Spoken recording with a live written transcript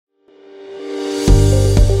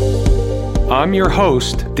I'm your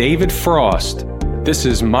host, David Frost. This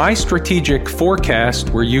is my strategic forecast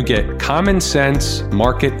where you get common sense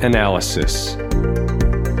market analysis.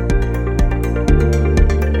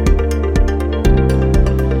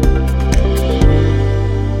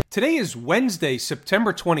 Today is Wednesday,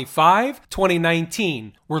 September 25,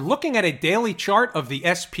 2019. We're looking at a daily chart of the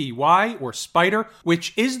SPY, or SPDR,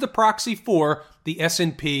 which is the proxy for the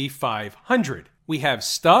S&P 500. We have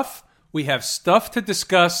stuff to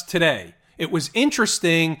discuss today. It was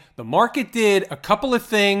interesting. The market did a couple of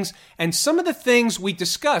things, and some of the things we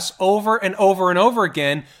discuss over and over and over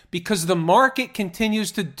again because the market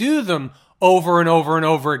continues to do them over and over and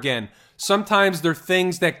over again. Sometimes they're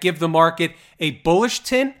things that give the market a bullish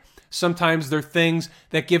tint. Sometimes they're things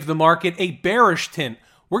that give the market a bearish tint.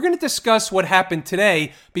 We're going to discuss what happened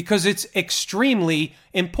today because it's extremely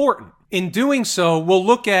important. In doing so, we'll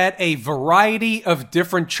look at a variety of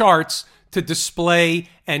different charts to display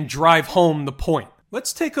and drive home the point.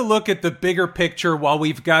 Let's take a look at the bigger picture while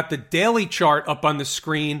we've got the daily chart up on the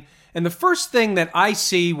screen. And the first thing that I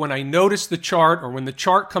see when I notice the chart or when the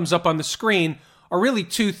chart comes up on the screen are really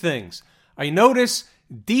two things. I notice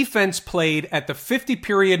defense played at the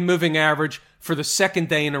 50-period moving average for the second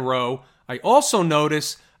day in a row. I also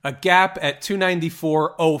notice a gap at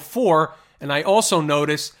 294.04, and I also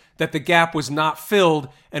notice that the gap was not filled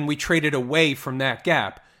and we traded away from that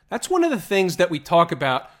gap. That's one of the things that we talk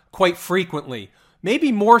about quite frequently,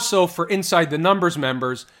 maybe more so for Inside the Numbers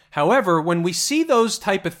members. However, when we see those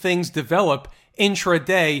type of things develop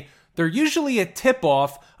intraday, they're usually a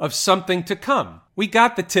tip-off of something to come. We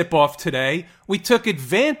got the tip-off today. We took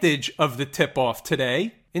advantage of the tip-off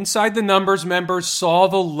today. Inside the Numbers members saw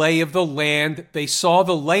the lay of the land. They saw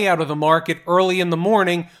the layout of the market early in the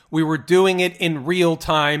morning. We were doing it in real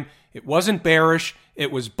time. It wasn't bearish.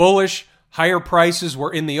 It was bullish. Higher prices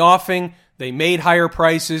were in the offing. They made higher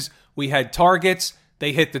prices. We had targets.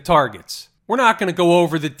 They hit the targets. We're not going to go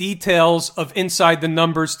over the details of Inside the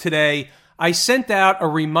Numbers today. I sent out a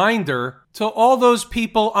reminder to all those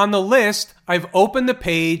people on the list. I've opened the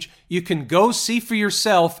page. You can go see for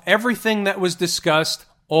yourself everything that was discussed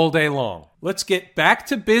all day long. Let's get back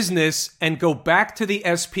to business and go back to the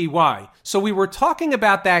SPY. So we were talking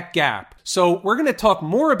about that gap. So we're going to talk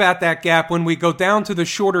more about that gap when we go down to the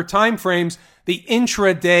shorter time frames, the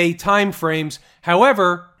intraday time frames.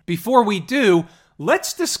 However, before we do,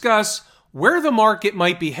 let's discuss where the market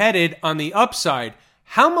might be headed on the upside.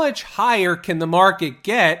 How much higher can the market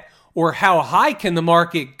get, or how high can the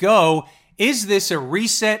market go? Is this a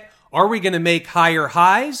reset? Are we going to make higher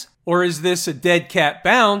highs? Or is this a dead cat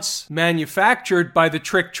bounce manufactured by the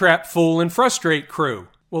trick, trap, fool, and frustrate crew?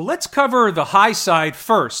 Well, let's cover the high side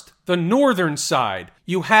first, the northern side.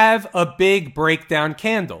 You have a big breakdown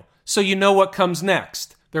candle, so you know what comes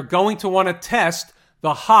next. They're going to want to test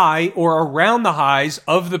the high or around the highs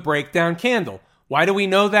of the breakdown candle. Why do we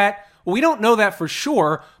know that? Well, we don't know that for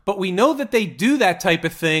sure, but we know that they do that type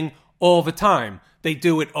of thing all the time. They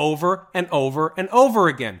do it over and over and over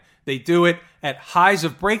again. They do it at highs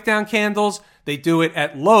of breakdown candles. They do it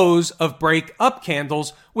at lows of break-up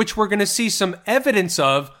candles, which we're going to see some evidence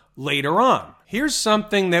of later on. Here's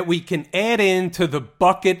something that we can add into the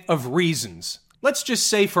bucket of reasons. Let's just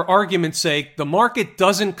say, for argument's sake, the market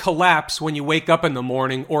doesn't collapse when you wake up in the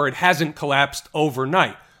morning, or it hasn't collapsed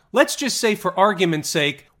overnight. Let's just say, for argument's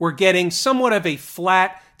sake, we're getting somewhat of a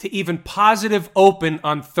flat to even positive open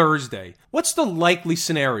on Thursday. What's the likely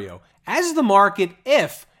scenario? As the market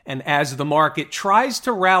tries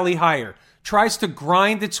to rally higher, tries to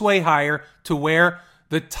grind its way higher to where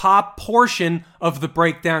the top portion of the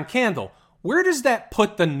breakdown candle, where does that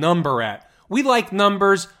put the number at? We like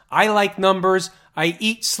numbers. I like numbers. I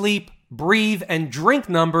eat, sleep, breathe, and drink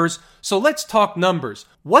numbers. So let's talk numbers.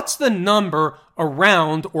 What's the number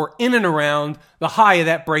around or in and around the high of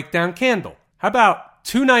that breakdown candle? How about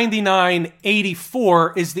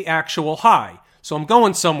 299.84 is the actual high? So I'm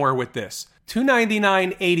going somewhere with this.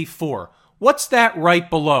 299.84. What's that right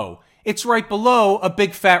below? It's right below a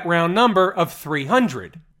big fat round number of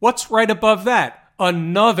 300. What's right above that?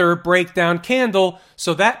 Another breakdown candle.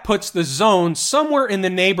 So that puts the zone somewhere in the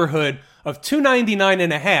neighborhood of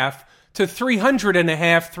 299.5 to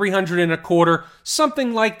 300.5, 300.25,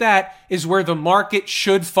 something like that is where the market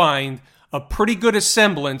should find a pretty good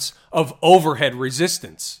semblance of overhead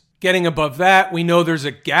resistance. Getting above that, we know there's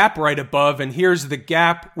a gap right above, and here's the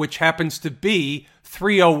gap, which happens to be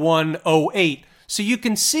 301.08. So you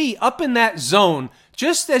can see up in that zone,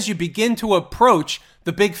 just as you begin to approach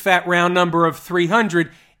the big fat round number of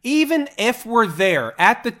 300, even if we're there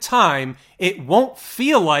at the time, it won't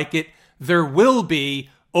feel like it. There will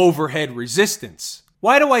be overhead resistance.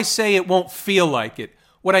 Why do I say it won't feel like it?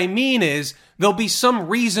 What I mean is there'll be some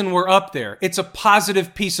reason we're up there. It's a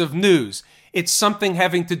positive piece of news. It's something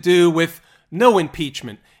having to do with no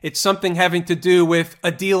impeachment. It's something having to do with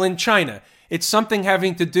a deal in China. It's something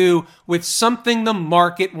having to do with something the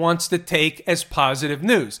market wants to take as positive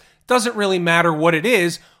news. Doesn't really matter what it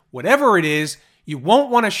is. Whatever it is, you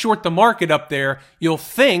won't want to short the market up there. You'll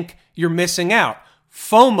think you're missing out.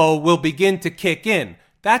 FOMO will begin to kick in.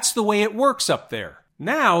 That's the way it works up there.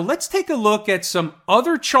 Now, let's take a look at some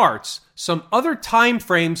other charts, some other time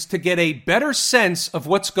frames to get a better sense of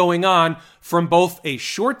what's going on from both a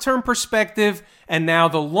short-term perspective and now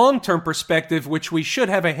the long-term perspective, which we should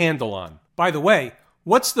have a handle on. By the way,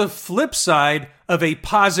 what's the flip side of a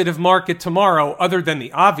positive market tomorrow other than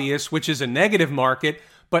the obvious, which is a negative market?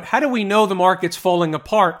 But how do we know the market's falling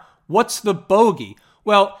apart? What's the bogey?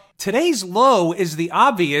 Well, today's low is the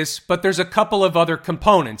obvious, but there's a couple of other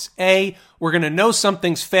components. A, we're going to know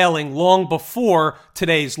something's failing long before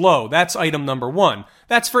today's low. That's item number one.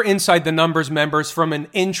 That's for Inside the Numbers members from an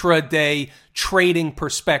intraday trading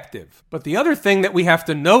perspective. But the other thing that we have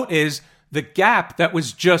to note is the gap that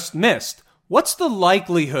was just missed. What's the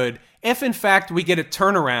likelihood if, in fact, we get a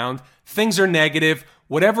turnaround, things are negative,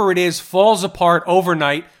 whatever it is falls apart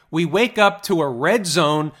overnight, we wake up to a red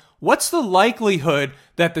zone? What's the likelihood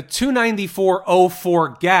that the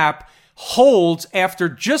 294.04 gap holds after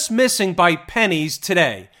just missing by pennies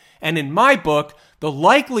today? And in my book, the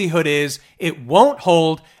likelihood is it won't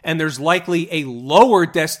hold, and there's likely a lower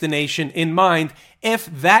destination in mind if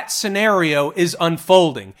that scenario is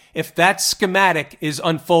unfolding, if that schematic is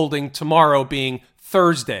unfolding tomorrow being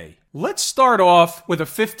Thursday. Let's start off with a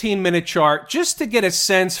 15-minute chart just to get a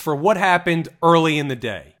sense for what happened early in the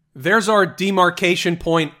day. There's our demarcation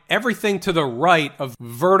point. Everything to the right of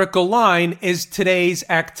vertical line is today's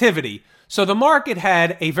activity. So the market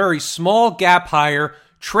had a very small gap higher,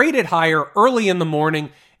 traded higher early in the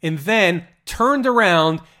morning, and then turned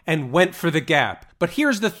around and went for the gap. But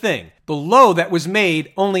here's the thing. The low that was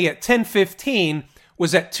made only at 10:15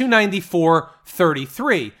 was at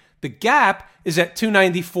 294.33. The gap is at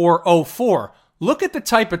 294.04. Look at the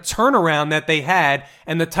type of turnaround that they had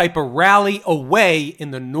and the type of rally away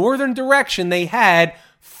in the northern direction they had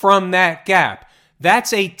from that gap.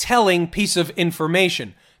 That's a telling piece of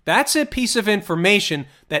information. That's a piece of information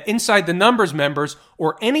that Inside the Numbers members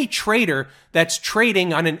or any trader that's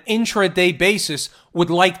trading on an intraday basis would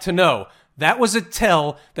like to know. That was a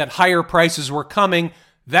tell that higher prices were coming.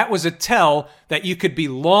 That was a tell that you could be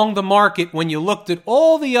long the market when you looked at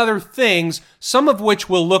all the other things, some of which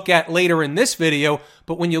we'll look at later in this video,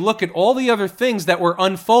 but when you look at all the other things that were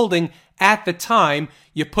unfolding at the time,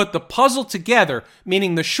 you put the puzzle together,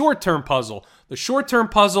 meaning the short-term puzzle. The short-term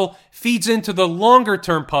puzzle feeds into the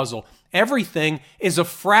longer-term puzzle. Everything is a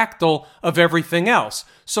fractal of everything else.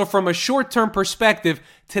 So from a short-term perspective,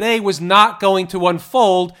 today was not going to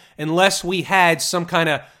unfold unless we had some kind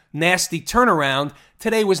of nasty turnaround.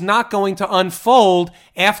 Today was not going to unfold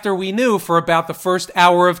after we knew for about the first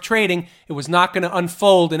hour of trading it was not going to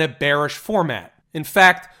unfold in a bearish format. In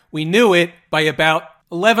fact, we knew it by about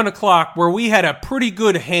 11 o'clock where we had a pretty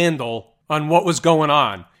good handle on what was going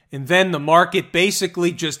on. And then the market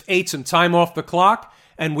basically just ate some time off the clock,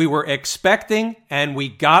 and we were expecting, and we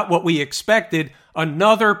got what we expected,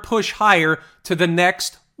 another push higher to the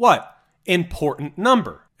next, important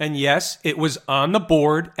number. And yes, it was on the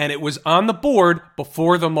board, and it was on the board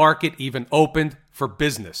before the market even opened for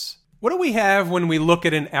business. What do we have when we look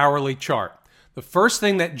at an hourly chart? The first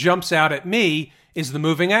thing that jumps out at me is the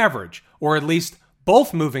moving average, or at least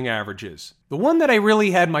both moving averages. The one that I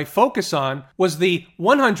really had my focus on was the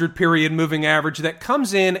 100-period moving average that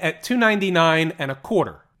comes in at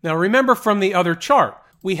 299.25. Now remember from the other chart,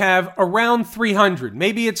 we have around 300.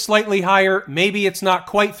 Maybe it's slightly higher, maybe it's not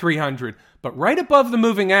quite 300. But right above the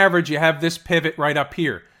moving average, you have this pivot right up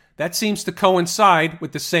here. That seems to coincide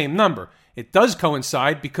with the same number. It does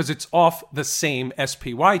coincide because it's off the same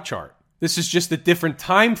SPY chart. This is just a different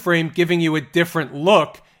time frame giving you a different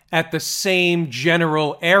look at the same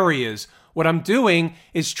general areas. What I'm doing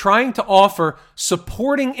is trying to offer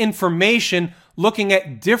supporting information looking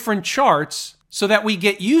at different charts so that we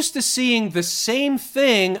get used to seeing the same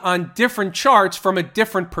thing on different charts from a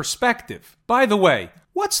different perspective. By the way,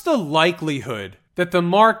 what's the likelihood that the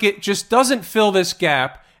market just doesn't fill this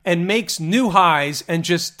gap and makes new highs and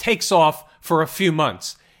just takes off for a few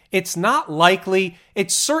months? It's not likely.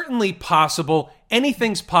 It's certainly possible.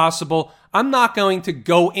 Anything's possible. I'm not going to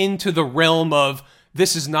go into the realm of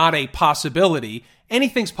this is not a possibility.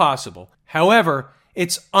 Anything's possible. However,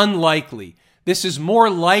 it's unlikely. This is more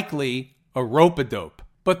likely a rope-a-dope.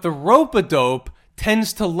 But the rope-a-dope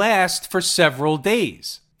tends to last for several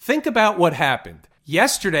days. Think about what happened.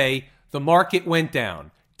 Yesterday, the market went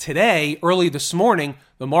down. Today, early this morning,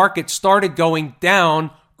 the market started going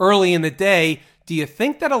down early in the day. Do you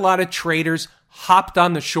think that a lot of traders hopped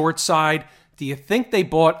on the short side? Do you think they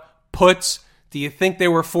bought puts? Do you think they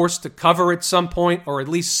were forced to cover at some point, or at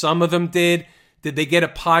least some of them did? Did they get a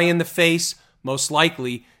pie in the face? Most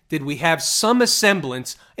likely. Did we have some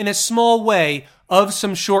semblance, in a small way, of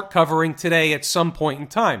some short covering today at some point in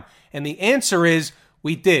time? And the answer is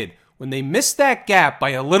we did. When they missed that gap by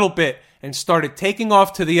a little bit and started taking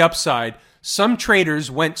off to the upside, some traders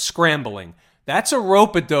went scrambling. That's a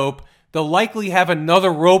rope-a-dope. They'll likely have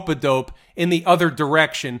another rope-a-dope in the other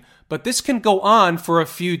direction, but this can go on for a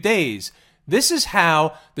few days. This is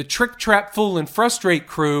how the Trick, Trap, Fool, and Frustrate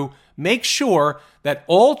crew make sure that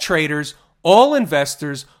all traders, all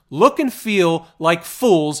investors, look and feel like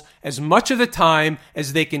fools as much of the time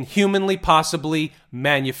as they can humanly possibly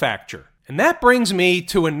manufacture. And that brings me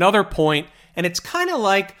to another point, and it's kind of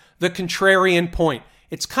like the contrarian point.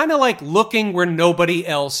 It's kind of like looking where nobody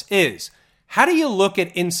else is. How do you look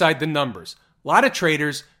at inside the numbers? A lot of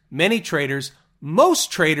traders, many traders,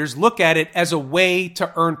 most traders look at it as a way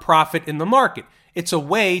to earn profit in the market. It's a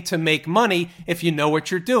way to make money if you know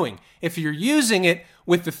what you're doing. If you're using it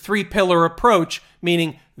with the 3-pillar approach,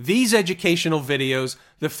 meaning these educational videos,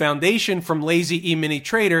 the foundation from Lazy E-mini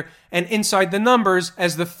Trader, and inside the numbers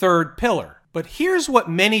as the 3rd pillar. But here's what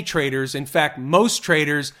many traders, in fact most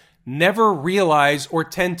traders, never realize or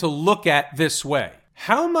tend to look at this way.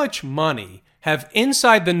 How much money have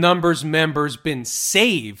inside the numbers members been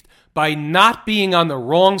saved by not being on the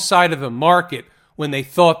wrong side of the market when they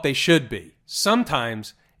thought they should be?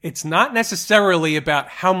 Sometimes it's not necessarily about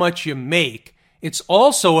how much you make. It's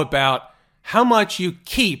also about how much you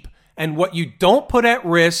keep and what you don't put at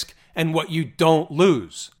risk and what you don't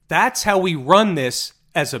lose. That's how we run this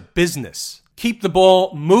as a business. Keep the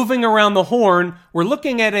ball moving around the horn. We're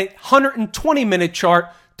looking at a 120-minute chart.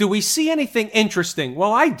 Do we see anything interesting?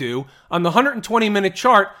 Well, I do. On the 120-minute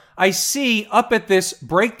chart, I see up at this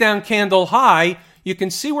breakdown candle high, you can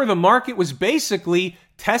see where the market was basically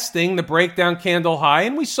testing the breakdown candle high,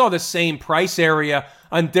 and we saw the same price area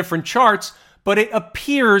on different charts, but it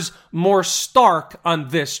appears more stark on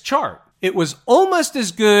this chart. It was almost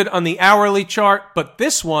as good on the hourly chart, but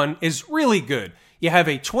this one is really good. You have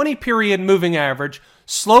a 20-period moving average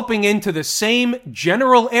sloping into the same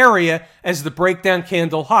general area as the breakdown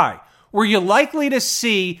candle high. Were you likely to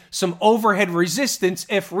see some overhead resistance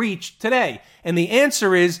if reached today? And the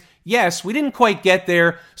answer is yes. We didn't quite get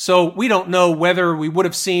there, so we don't know whether we would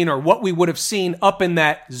have seen or what we would have seen up in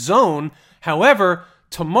that zone. However,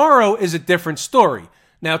 tomorrow is a different story.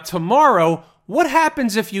 Now, tomorrow, what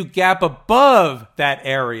happens if you gap above that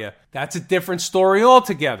area? That's a different story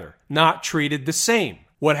altogether, not treated the same.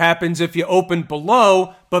 What happens if you open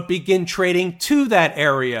below but begin trading to that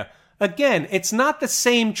area? Again, it's not the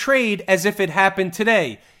same trade as if it happened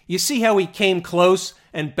today. You see how we came close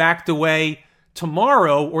and backed away?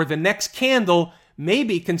 Tomorrow, or the next candle, may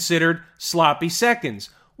be considered sloppy seconds.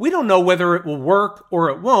 We don't know whether it will work or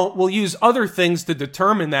it won't. We'll use other things to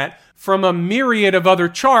determine that from a myriad of other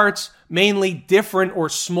charts, mainly different or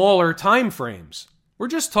smaller time frames. We're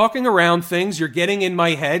just talking around things. You're getting in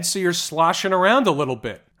my head, so you're sloshing around a little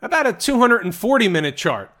bit. How about a 240-minute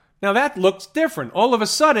chart? Now that looks different. All of a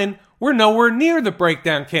sudden, we're nowhere near the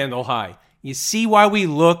breakdown candle high. You see why we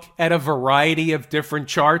look at a variety of different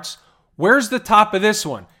charts? Where's the top of this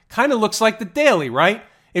one? Kind of looks like the daily, right?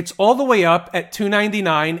 It's all the way up at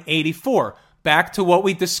 299.84, back to what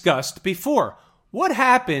we discussed before. What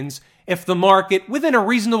happens if the market, within a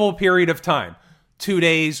reasonable period of time, 2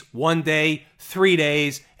 days, 1 day, 3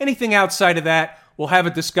 days, anything outside of that, we'll have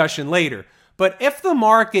a discussion later. But if the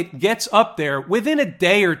market gets up there within a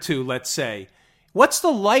day or two, let's say, what's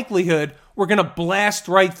the likelihood we're going to blast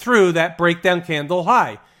right through that breakdown candle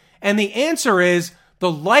high? And the answer is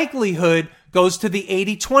the likelihood goes to the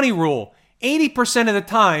 80-20 rule. 80% of the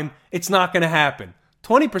time, it's not going to happen.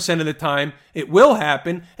 20% of the time, it will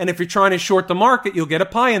happen, and if you're trying to short the market, you'll get a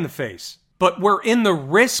pie in the face. But we're in the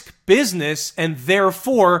risk business, and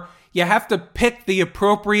therefore, you have to pick the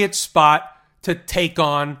appropriate spot to take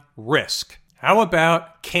on risk. How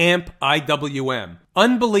about Camp IWM?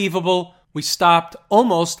 Unbelievable. We stopped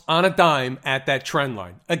almost on a dime at that trend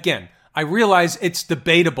line. Again, I realize it's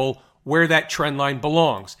debatable where that trend line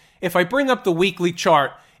belongs. If I bring up the weekly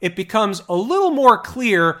chart, it becomes a little more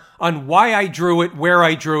clear on why I drew it, where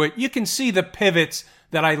I drew it. You can see the pivots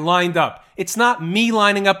that I lined up. It's not me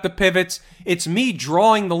lining up the pivots. It's me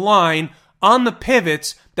drawing the line on the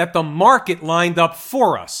pivots that the market lined up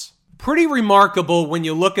for us. Pretty remarkable when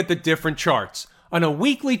you look at the different charts. On a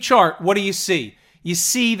weekly chart, what do you see? you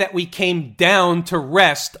see that we came down to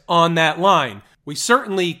rest on that line. We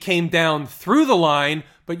certainly came down through the line,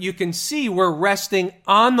 but you can see we're resting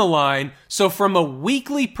on the line. So from a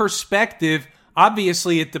weekly perspective,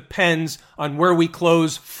 obviously it depends on where we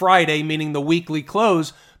close Friday, meaning the weekly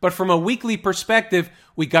close. But from a weekly perspective,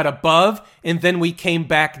 we got above and then we came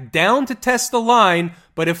back down to test the line.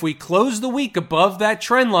 But if we close the week above that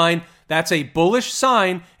trend line, that's a bullish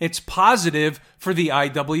sign. It's positive for the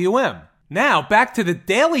IWM. Now, back to the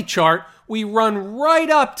daily chart, we run right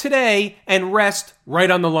up today and rest right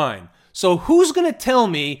on the line. So who's going to tell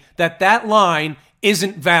me that that line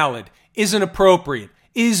isn't valid, isn't appropriate,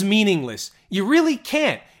 is meaningless? You really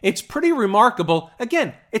can't. It's pretty remarkable.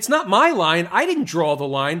 Again, it's not my line. I didn't draw the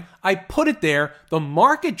line. I put it there. The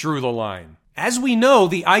market drew the line. As we know,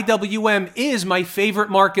 the IWM is my favorite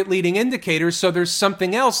market leading indicator, so there's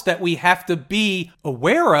something else that we have to be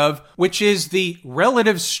aware of, which is the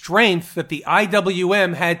relative strength that the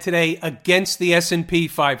IWM had today against the S&P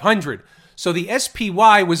 500. So the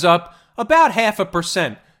SPY was up about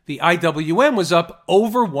 0.5%. The IWM was up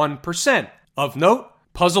over 1%. Of note,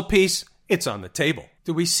 puzzle piece, it's on the table.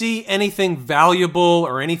 Do we see anything valuable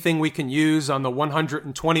or anything we can use on the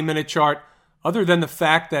 120-minute chart other than the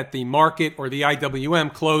fact that the market or the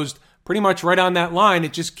IWM closed pretty much right on that line?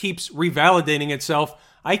 It just keeps revalidating itself.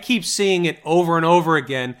 I keep seeing it over and over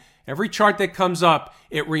again. Every chart that comes up,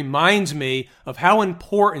 it reminds me of how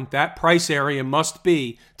important that price area must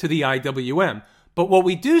be to the IWM. But what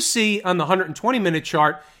we do see on the 120-minute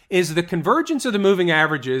chart is the convergence of the moving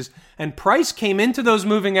averages, and price came into those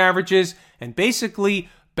moving averages and basically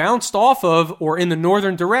bounced off of or in the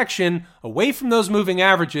northern direction away from those moving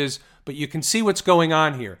averages. But you can see what's going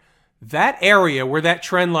on here. That area where that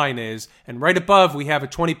trend line is, and right above we have a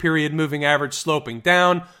 20-period moving average sloping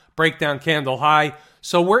down, breakdown candle high.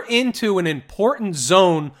 So we're into an important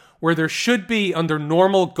zone where there should be, under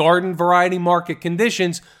normal garden variety market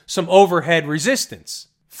conditions, some overhead resistance.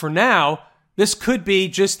 For now, this could be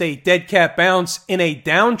just a dead cat bounce in a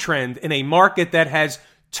downtrend in a market that has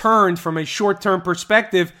turned from a short-term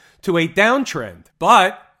perspective to a downtrend.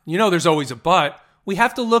 But, there's always a but. We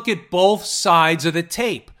have to look at both sides of the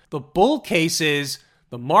tape. The bull case is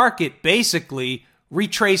the market basically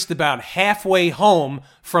retraced about halfway home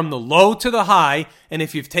from the low to the high. And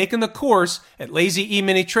if you've taken the course at Lazy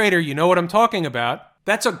E-mini Trader, you know what I'm talking about.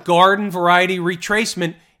 That's a garden variety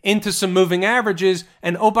retracement into some moving averages.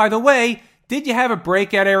 And oh, by the way, did you have a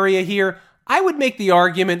breakout area here? I would make the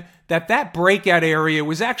argument that that breakout area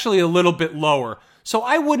was actually a little bit lower. So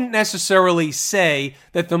I wouldn't necessarily say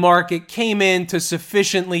that the market came in to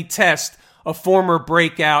sufficiently test a former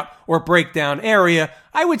breakout or breakdown area.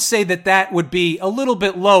 I would say that that would be a little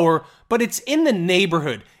bit lower, but it's in the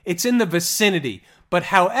neighborhood. It's in the vicinity. But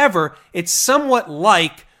however, it's somewhat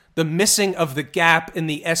like the missing of the gap in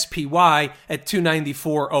the SPY at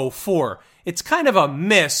 294.04. It's kind of a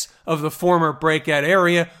miss of the former breakout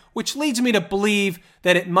area, which leads me to believe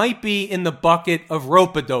that it might be in the bucket of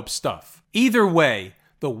rope-a-dope stuff. Either way,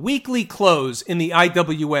 the weekly close in the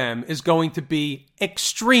IWM is going to be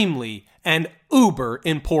extremely and uber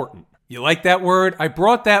important. You like that word? I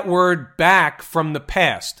brought that word back from the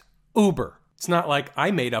past. Uber. It's not like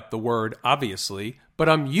I made up the word, obviously, but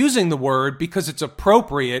I'm using the word because it's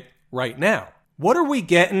appropriate right now. What are we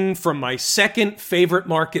getting from my second favorite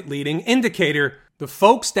market leading indicator, the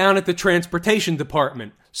folks down at the transportation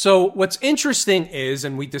department? So what's interesting is,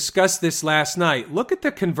 and we discussed this last night, look at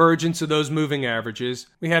the convergence of those moving averages.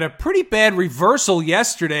 We had a pretty bad reversal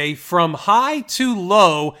yesterday from high to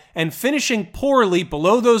low and finishing poorly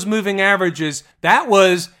below those moving averages. That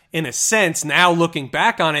was, in a sense, now looking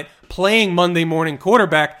back on it, playing Monday morning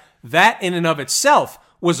quarterback. That in and of itself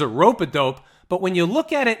was a rope-a-dope. But when you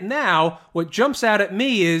look at it now, what jumps out at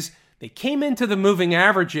me is they came into the moving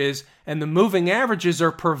averages, and the moving averages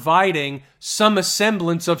are providing some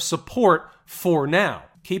semblance of support for now.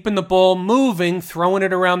 Keeping the ball moving, throwing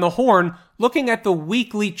it around the horn, looking at the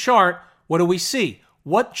weekly chart, what do we see?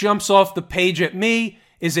 What jumps off the page at me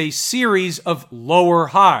is a series of lower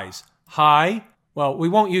highs. High, well, we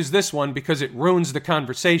won't use this one because it ruins the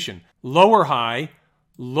conversation. Lower high,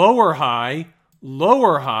 lower high,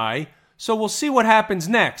 lower high. So we'll see what happens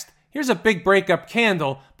next. Here's a big breakup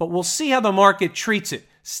candle, but we'll see how the market treats it.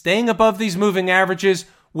 Staying above these moving averages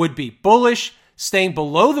would be bullish. Staying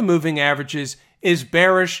below the moving averages is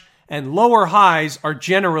bearish. And lower highs are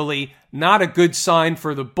generally not a good sign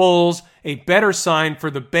for the bulls, a better sign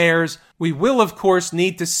for the bears. We will, of course,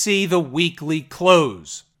 need to see the weekly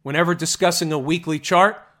close. Whenever discussing a weekly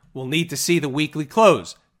chart, we'll need to see the weekly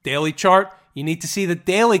close. Daily chart, you need to see the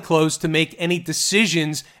daily close to make any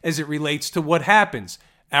decisions as it relates to what happens.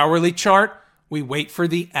 Hourly chart, We wait for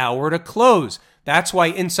the hour to close. That's why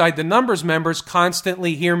Inside the Numbers members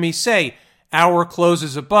constantly hear me say, hour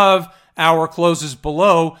closes above, hour closes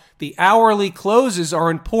below. The hourly closes are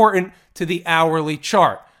important to the hourly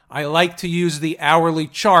chart. I like to use the hourly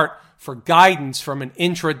chart for guidance from an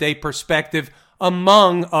intraday perspective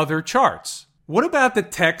among other charts. What about the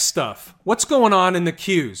tech stuff? What's going on in the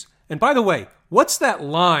Qs? And by the way, what's that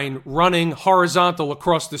line running horizontal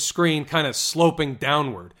across the screen, kind of sloping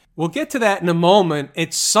downward? We'll get to that in a moment.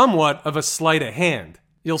 It's somewhat of a sleight of hand.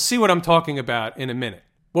 You'll see what I'm talking about in a minute.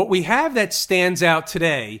 What we have that stands out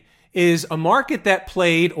today is a market that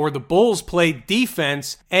played, or the bulls played,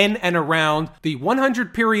 defense in and around the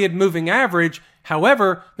 100-period moving average.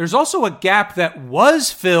 However, there's also a gap that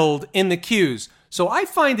was filled in the Qs. So I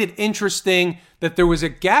find it interesting that there was a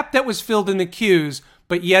gap that was filled in the Qs,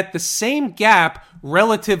 but yet the same gap,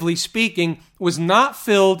 relatively speaking, was not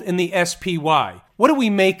filled in the SPY. What do we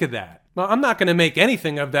make of that? Well, I'm not going to make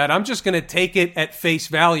anything of that. I'm just going to take it at face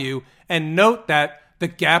value and note that the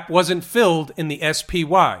gap wasn't filled in the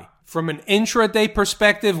SPY. From an intraday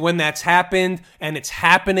perspective, when that's happened and it's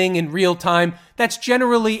happening in real time, that's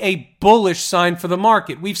generally a bullish sign for the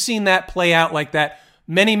market. We've seen that play out like that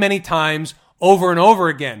many, many times over and over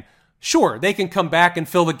again. Sure, they can come back and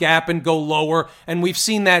fill the gap and go lower, and we've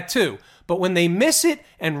seen that too. But when they miss it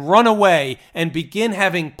and run away and begin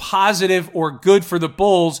having positive or good for the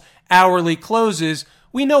bulls hourly closes,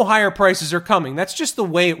 we know higher prices are coming. That's just the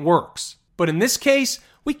way it works. But in this case,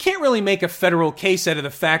 we can't really make a federal case out of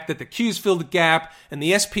the fact that the Qs filled the gap and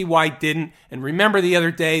the SPY didn't. And remember the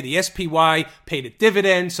other day, the SPY paid a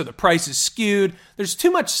dividend, so the price is skewed. There's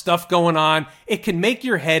too much stuff going on. It can make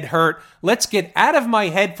your head hurt. Let's get out of my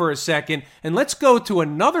head for a second and let's go to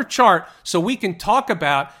another chart so we can talk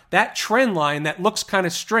about that trend line that looks kind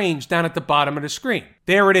of strange down at the bottom of the screen.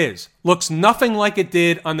 There it is. Looks nothing like it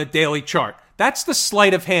did on the daily chart. That's the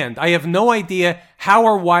sleight of hand. I have no idea how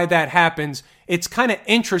or why that happens. It's kind of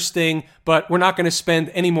interesting, but we're not going to spend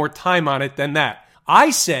any more time on it than that.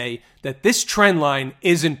 I say that this trend line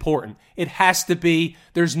is important. It has to be.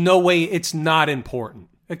 There's no way it's not important.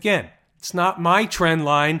 Again, it's not my trend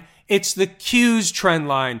line. It's the Q's trend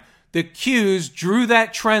line. The Q's drew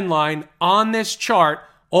that trend line on this chart.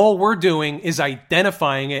 All we're doing is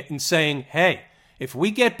identifying it and saying, hey, if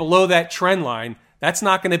we get below that trend line, that's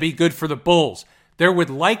not going to be good for the bulls. There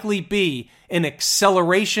would likely be an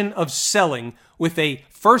acceleration of selling with a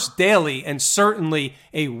first daily and certainly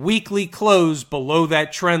a weekly close below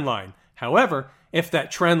that trend line. However, if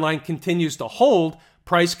that trend line continues to hold,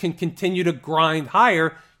 price can continue to grind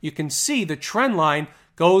higher. You can see the trend line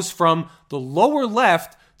goes from the lower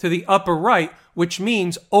left to the upper right, which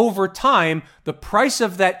means over time, the price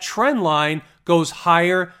of that trend line goes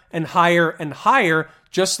higher and higher and higher,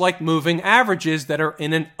 just like moving averages that are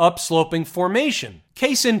in an upsloping formation.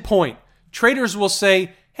 Case in point, traders will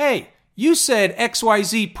say, hey, you said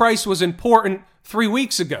XYZ price was important 3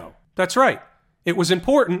 weeks ago. That's right. It was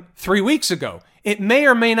important 3 weeks ago. It may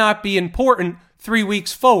or may not be important 3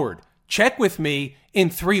 weeks forward. Check with me in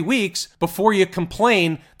 3 weeks before you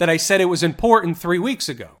complain that I said it was important 3 weeks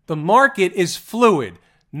ago. The market is fluid.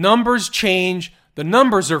 Numbers change. The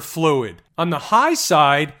numbers are fluid. On the high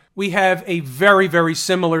side, we have a very, very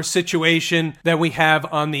similar situation that we have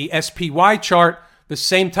on the SPY chart. The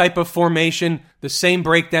same type of formation, the same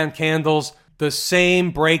breakdown candles, the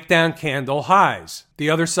same breakdown candle highs. The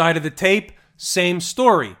other side of the tape, same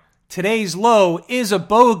story. Today's low is a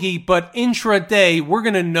bogey, but intraday, we're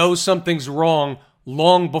going to know something's wrong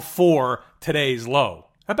long before today's low.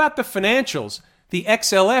 About the financials, the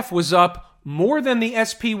XLF was up more than the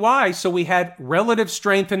SPY, so we had relative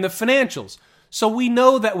strength in the financials. So we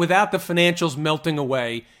know that without the financials melting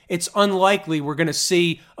away, it's unlikely we're going to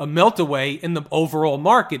see a melt away in the overall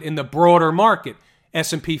market, in the broader market,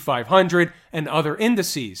 S&P 500 and other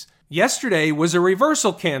indices. Yesterday was a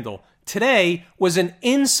reversal candle. Today was an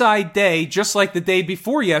inside day, just like the day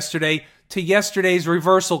before yesterday, to yesterday's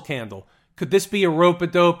reversal candle. Could this be a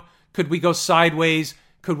rope-a-dope? Could we go sideways?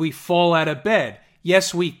 Could we fall out of bed?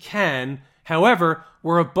 Yes, we can. However,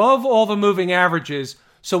 we're above all the moving averages,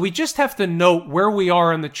 so we just have to note where we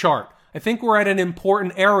are on the chart. I think we're at an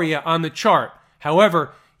important area on the chart.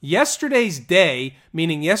 However, yesterday's day,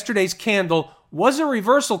 meaning yesterday's candle, was a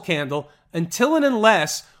reversal candle until and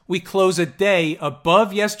unless we close a day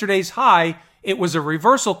above yesterday's high. It was a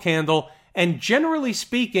reversal candle, and generally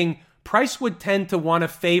speaking, price would tend to want to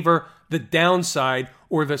favor the downside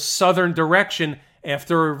or the southern direction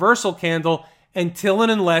after a reversal candle until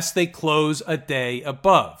and unless they close a day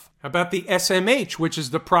above. How about the SMH, which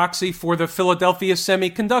is the proxy for the Philadelphia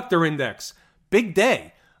Semiconductor Index? Big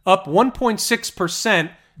day, up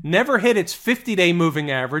 1.6%, never hit its 50-day moving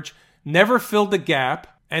average, never filled the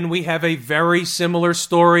gap, and we have a very similar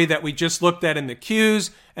story that we just looked at in the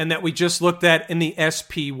Qs and that we just looked at in the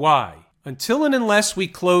SPY. Until and unless we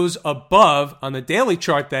close above, on the daily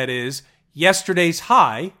chart that is, yesterday's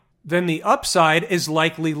high, then the upside is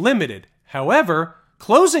likely limited. However,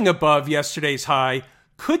 closing above yesterday's high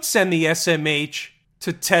could send the SMH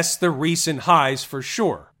to test the recent highs for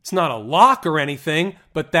sure. It's not a lock or anything,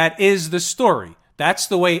 but that is the story. That's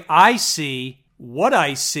the way I see what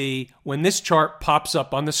I see when this chart pops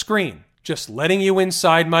up on the screen. Just letting you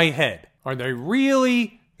inside my head. Are they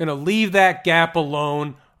really going to leave that gap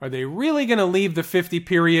alone? Are they really going to leave the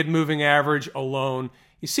 50-period moving average alone?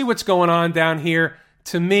 You see what's going on down here?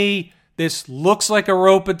 To me, this looks like a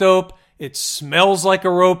rope-a-dope. It smells like a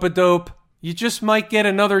rope-a-dope. You just might get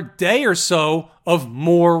another day or so of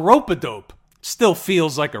more rope-a-dope. Still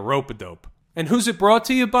feels like a rope-a-dope. And who's it brought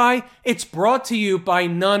to you by? It's brought to you by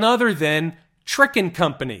none other than Trickin'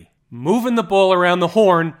 Company. Moving the ball around the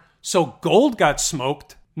horn, so gold got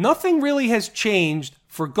smoked. Nothing really has changed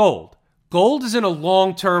for gold. Gold is in a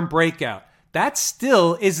long-term breakout. That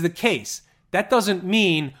still is the case. That doesn't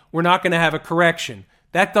mean we're not going to have a correction.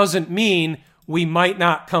 That doesn't mean we might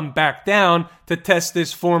not come back down to test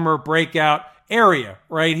this former breakout area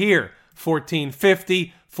right here.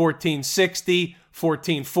 1450, 1460,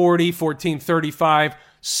 1440, 1435.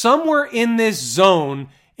 Somewhere in this zone,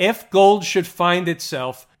 if gold should find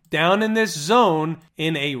itself down in this zone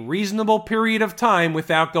in a reasonable period of time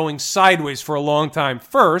without going sideways for a long time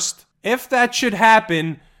first, if that should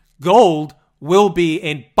happen, gold will be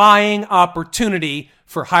a buying opportunity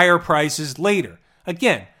for higher prices later.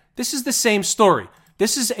 Again, this is the same story.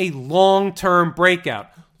 This is a long-term breakout.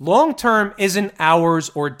 Long-term isn't hours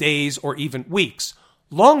or days or even weeks.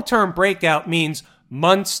 Long-term breakout means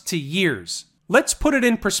months to years. Let's put it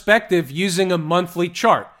in perspective using a monthly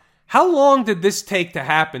chart. How long did this take to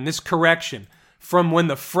happen, this correction, from when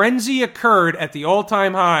the frenzy occurred at the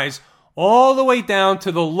all-time highs all the way down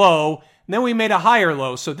to the low, and then we made a higher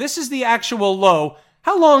low. So this is the actual low.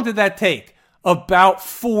 How long did that take? About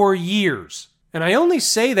 4 years. And I only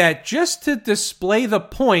say that just to display the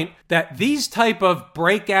point that these type of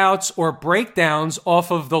breakouts or breakdowns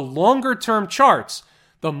off of the longer term charts,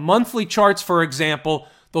 the monthly charts, for example,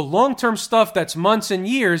 the long-term stuff that's months and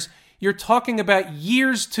years, you're talking about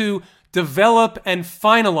years to develop and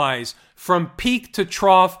finalize from peak to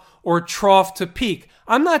trough or trough to peak.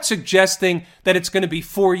 I'm not suggesting that it's going to be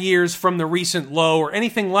 4 years from the recent low or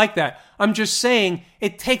anything like that. I'm just saying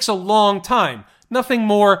it takes a long time. Nothing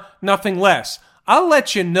more, nothing less. I'll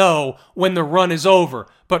let you know when the run is over,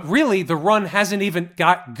 but really the run hasn't even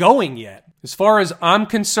got going yet. As far as I'm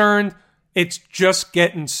concerned, it's just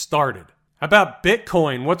getting started. How about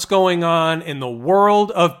Bitcoin? What's going on in the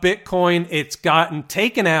world of Bitcoin? It's gotten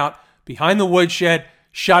taken out behind the woodshed,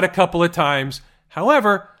 shot a couple of times.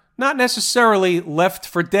 However, not necessarily left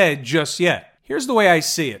for dead just yet. Here's the way I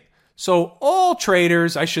see it. So all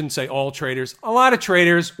traders, I shouldn't say all traders, a lot of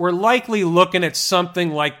traders were likely looking at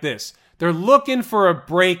something like this. They're looking for a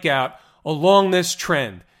breakout along this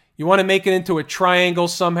trend. You want to make it into a triangle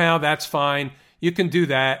somehow, that's fine. You can do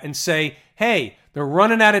that and say, hey, they're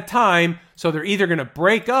running out of time, so they're either going to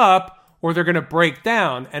break up or they're going to break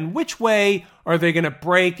down. And which way are they going to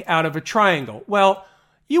break out of a triangle? Well,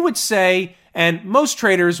 you would say, and most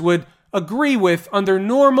traders would agree with, under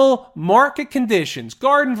normal market conditions,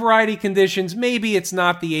 garden variety conditions, maybe it's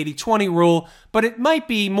not the 80-20 rule, but it might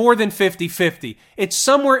be more than 50-50. It's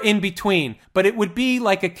somewhere in between, but it would be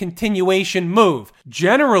like a continuation move.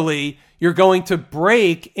 Generally, you're going to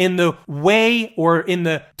break in the way or in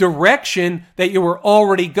the direction that you were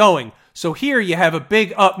already going. So here you have a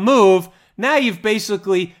big up move. Now you've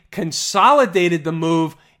basically consolidated the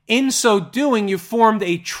move. In so doing, you formed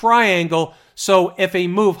a triangle. So if a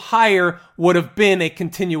move higher would have been a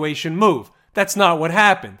continuation move. That's not what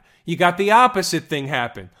happened. You got the opposite thing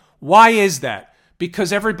happen. Why is that?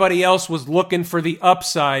 Because everybody else was looking for the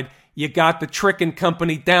upside. You got the Trickin'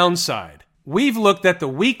 Company downside. We've looked at the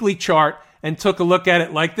weekly chart and took a look at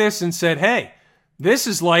it like this and said, hey, this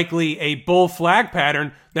is likely a bull flag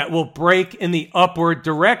pattern that will break in the upward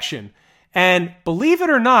direction. And believe it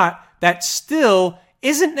or not, that still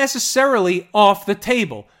isn't necessarily off the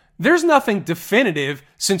table. There's nothing definitive,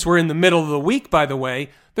 since we're in the middle of the week, by the way,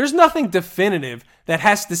 there's nothing definitive that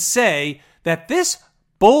has to say that this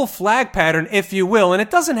bull flag pattern, if you will, and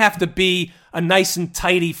it doesn't have to be a nice and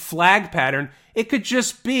tidy flag pattern, it could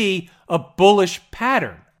just be a bullish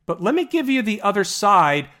pattern. But let me give you the other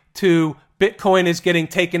side to Bitcoin is getting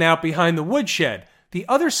taken out behind the woodshed. The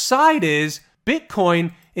other side is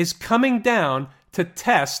Bitcoin is coming down to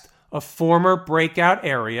test a former breakout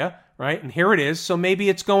area, right? And here it is. So maybe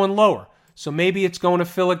it's going lower. So maybe it's going to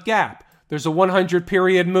fill a gap. There's a 100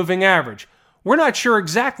 period moving average. We're not sure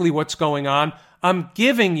exactly what's going on. I'm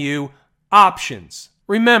giving you options.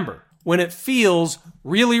 Remember, when it feels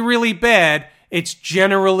really, really bad, it's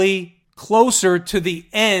generally closer to the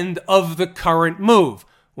end of the current move.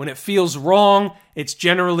 When it feels wrong, it's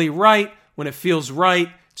generally right. When it feels right,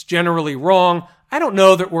 it's generally wrong. I don't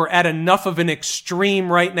know that we're at enough of an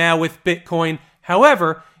extreme right now with Bitcoin.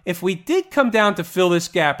 However, if we did come down to fill this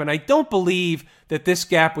gap, and I don't believe that this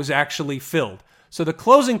gap was actually filled. So the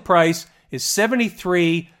closing price is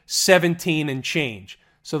 73.17 and change.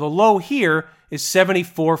 So the low here is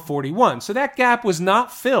 74.41. So that gap was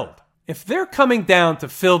not filled. If they're coming down to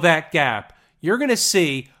fill that gap, you're going to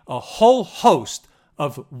see a whole host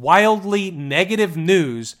of wildly negative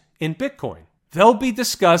news in Bitcoin. They'll be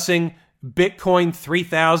discussing Bitcoin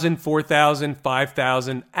 3,000, 4,000,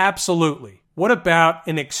 5,000. Absolutely. What about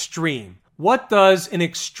an extreme? What does an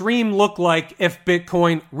extreme look like if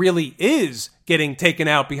Bitcoin really is getting taken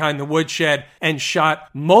out behind the woodshed and shot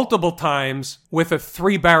multiple times with a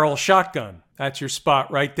 3-barrel shotgun? That's your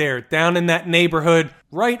spot right there, down in that neighborhood,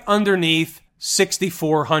 right underneath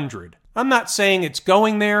 6,400. I'm not saying it's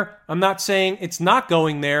going there. I'm not saying it's not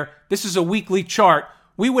going there. This is a weekly chart.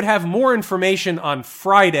 We would have more information on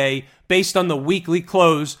Friday based on the weekly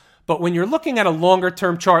close. But when you're looking at a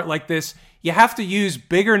longer-term chart like this, you have to use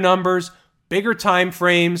bigger numbers, bigger time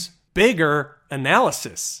frames, bigger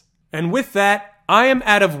analysis. And with that, I am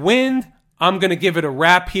out of wind. I'm going to give it a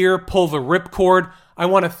wrap here, pull the ripcord. I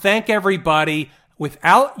want to thank everybody.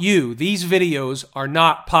 Without you, these videos are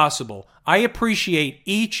not possible. I appreciate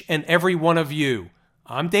each and every one of you.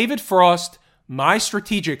 I'm David Frost, My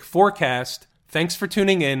Strategic Forecast. Thanks for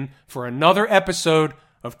tuning in for another episode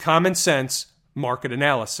of Common Sense Market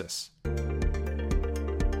Analysis.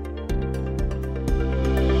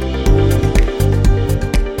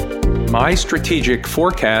 My Strategic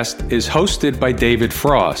Forecast is hosted by David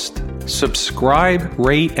Frost. Subscribe,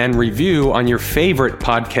 rate, and review on your favorite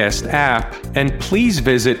podcast app, and please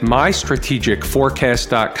visit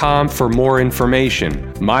mystrategicforecast.com for more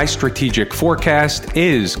information. My Strategic Forecast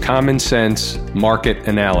is common sense market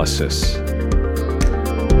analysis.